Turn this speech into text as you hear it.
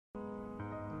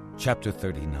Chapter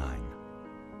 39.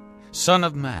 Son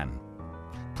of man,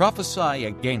 prophesy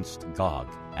against Gog,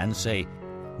 and say,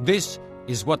 This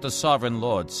is what the sovereign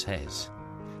Lord says.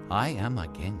 I am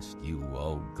against you,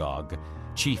 O Gog,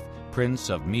 chief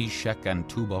prince of Meshech and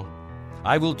Tubal.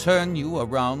 I will turn you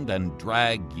around and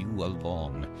drag you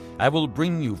along. I will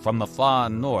bring you from the far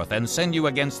north and send you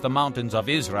against the mountains of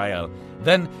Israel.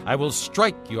 Then I will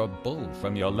strike your bow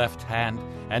from your left hand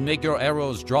and make your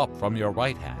arrows drop from your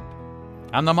right hand.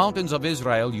 On the mountains of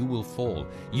Israel you will fall,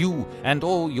 you and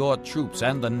all your troops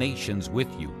and the nations with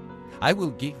you. I will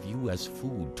give you as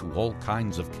food to all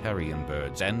kinds of carrion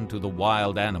birds and to the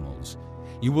wild animals.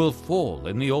 You will fall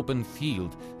in the open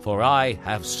field, for I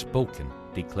have spoken,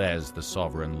 declares the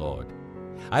sovereign Lord.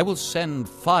 I will send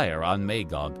fire on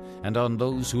Magog and on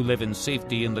those who live in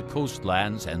safety in the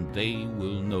coastlands, and they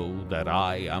will know that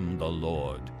I am the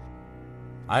Lord.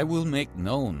 I will make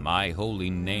known my holy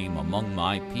name among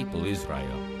my people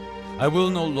Israel. I will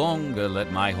no longer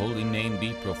let my holy name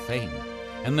be profaned,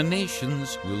 and the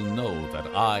nations will know that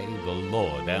I, the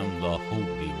Lord, am the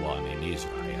Holy One in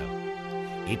Israel.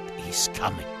 It is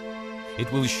coming. It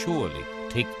will surely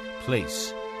take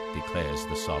place, declares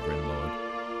the sovereign Lord.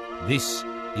 This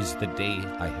is the day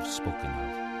I have spoken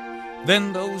of.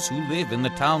 Then those who live in the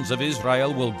towns of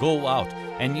Israel will go out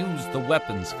and use the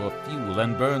weapons for fuel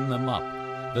and burn them up,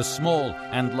 the small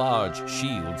and large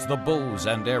shields, the bows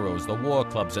and arrows, the war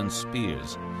clubs and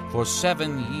spears. For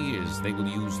 7 years they will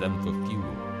use them for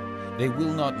fuel. They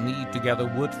will not need to gather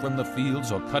wood from the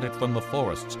fields or cut it from the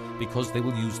forests, because they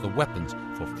will use the weapons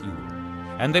for fuel.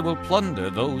 And they will plunder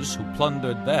those who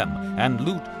plundered them, and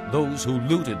loot those who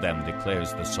looted them,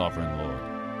 declares the sovereign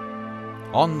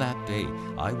Lord. On that day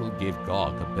I will give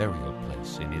Gog a burial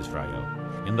place in Israel,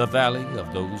 in the valley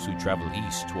of those who travel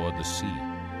east toward the sea.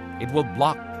 It will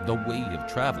block the way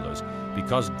of travelers,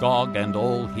 because Gog and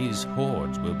all his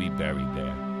hordes will be buried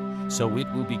there. So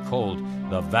it will be called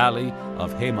the Valley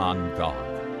of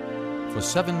Hamon-Gog. For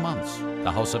 7 months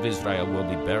the house of Israel will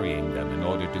be burying them in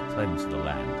order to cleanse the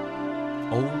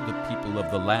land. All the people of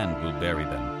the land will bury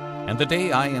them, and the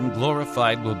day I am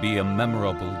glorified will be a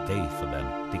memorable day for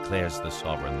them, declares the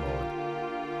sovereign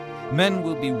Lord. Men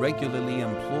will be regularly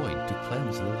employed to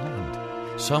cleanse the land.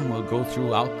 Some will go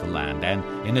throughout the land, and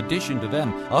in addition to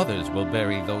them, others will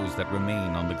bury those that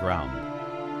remain on the ground.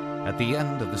 At the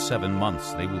end of the 7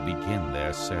 months they will begin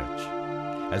their search.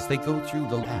 As they go through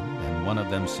the land and one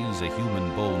of them sees a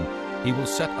human bone, he will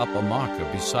set up a marker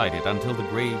beside it until the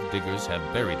grave diggers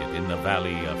have buried it in the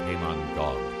valley of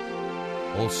Hamon-Gog.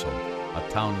 Also, a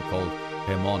town called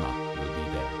Hamona will be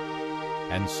there,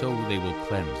 and so they will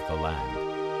cleanse the land.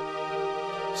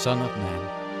 Son of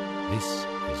man, this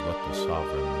is what the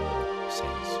sovereign Lord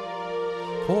says.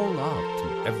 Call out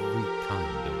to every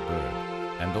kind of bird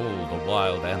and all the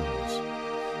wild animals.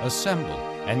 Assemble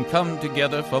and come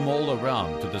together from all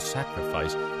around to the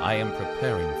sacrifice I am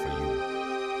preparing for you,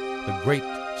 the great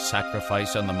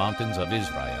sacrifice on the mountains of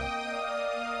Israel.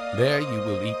 There you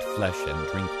will eat flesh and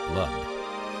drink blood.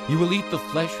 You will eat the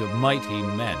flesh of mighty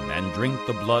men and drink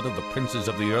the blood of the princes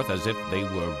of the earth as if they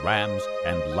were rams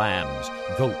and lambs,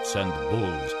 goats and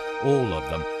bulls, all of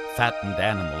them fattened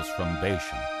animals from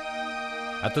Bashan.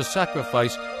 At the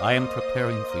sacrifice I am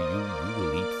preparing for you, you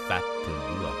will eat fat till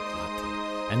you are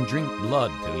glutted, and drink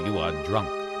blood till you are drunk.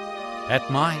 At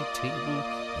my table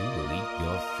you will eat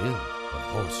your fill of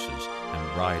horses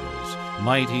and riders,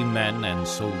 mighty men and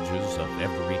soldiers of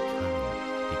every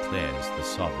kind, declares the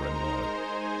sovereign Lord.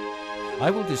 I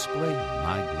will display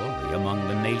my glory among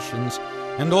the nations,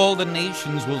 and all the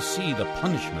nations will see the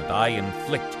punishment I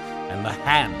inflict and the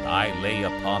hand I lay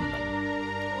upon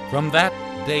them. From that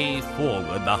day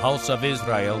forward the house of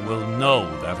Israel will know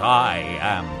that I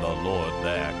am the Lord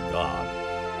their God,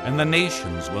 and the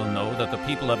nations will know that the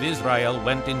people of Israel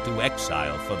went into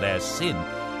exile for their sin,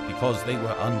 because they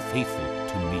were unfaithful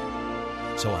to me.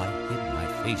 So I hid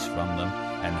my face from them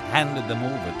and handed them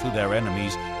over to their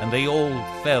enemies, and they all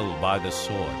fell by the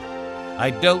sword. I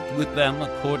dealt with them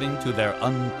according to their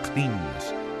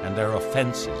uncleanness and their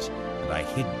offenses, and I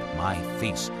hid my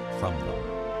face from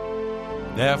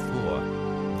them. Therefore,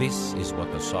 this is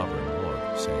what the sovereign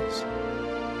Lord says.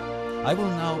 I will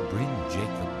now bring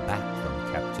Jacob back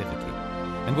from captivity,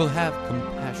 and will have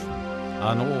compassion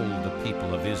on all the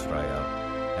people of Israel,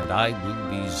 and I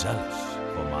will be zealous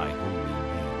for my holy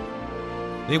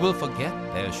name. They will forget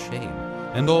their shame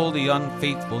and all the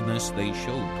unfaithfulness they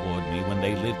showed toward me when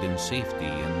they lived in safety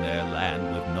in their land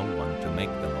with no one to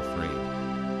make them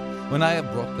afraid. When I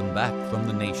have brought them back from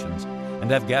the nations, and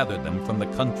have gathered them from the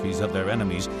countries of their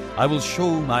enemies, I will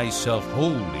show myself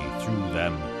holy through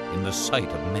them in the sight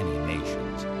of many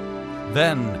nations.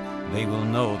 Then they will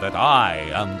know that I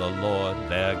am the Lord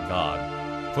their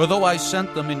God. For though I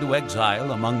sent them into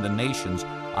exile among the nations,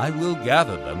 I will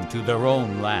gather them to their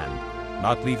own land,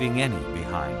 not leaving any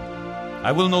behind.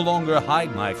 I will no longer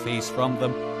hide my face from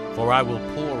them, for I will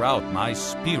pour out my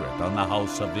spirit on the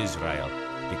house of Israel,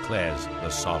 declares the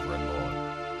sovereign Lord.